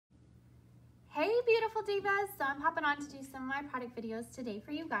Hey beautiful divas, so I'm hopping on to do some of my product videos today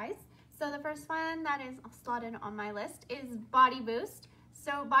for you guys. So the first one that is slotted on my list is Body Boost.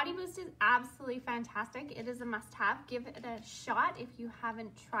 So Body Boost is absolutely fantastic. It is a must-have. Give it a shot if you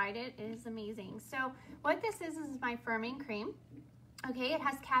haven't tried it. It is amazing. So what this is my firming cream. Okay, it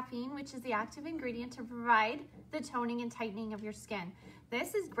has caffeine, which is the active ingredient to provide the toning and tightening of your skin.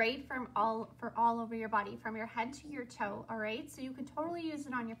 This is great for all over your body, from your head to your toe, all right? So you can totally use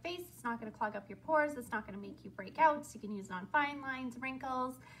it on your face. It's not gonna clog up your pores. It's not gonna make you break out. So you can use it on fine lines,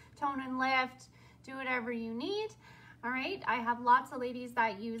 wrinkles, tone and lift, do whatever you need. All right, I have lots of ladies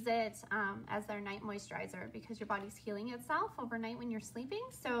that use it as their night moisturizer because your body's healing itself overnight when you're sleeping.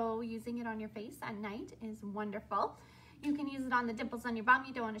 So using it on your face at night is wonderful. You can use it on the dimples on your bum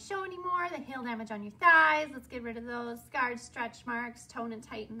you don't want to show anymore, the heel damage on your thighs. Let's get rid of those scars, stretch marks, tone and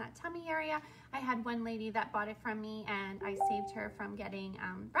tighten that tummy area. I had one lady that bought it from me and I saved her from getting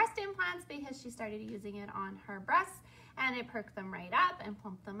breast implants because she started using it on her breasts and it perked them right up and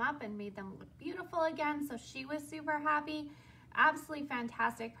plumped them up and made them look beautiful again. So she was super happy. Absolutely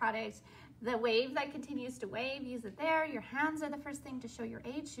fantastic product. The wave that continues to wave, use it there. Your hands are the first thing to show your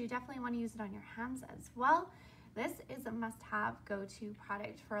age, so you definitely want to use it on your hands as well. This is a must-have go-to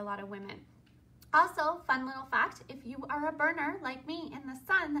product for a lot of women. Also, fun little fact, if you are a burner like me in the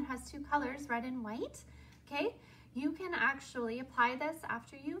sun that has two colors, red and white, okay, you can actually apply this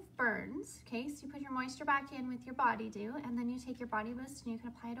after you've burned, okay? So you put your moisture back in with your body dew, and then you take your Body Boost and you can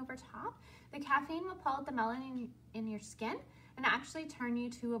apply it over top. The caffeine will pull out the melanin in your skin and actually turn you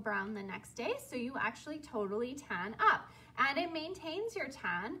to a brown the next day, so you actually totally tan up. And it maintains your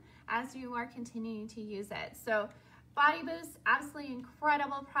tan as you are continuing to use it. So Body Boost, absolutely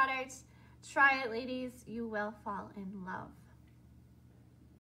incredible product. Try it, ladies. You will fall in love.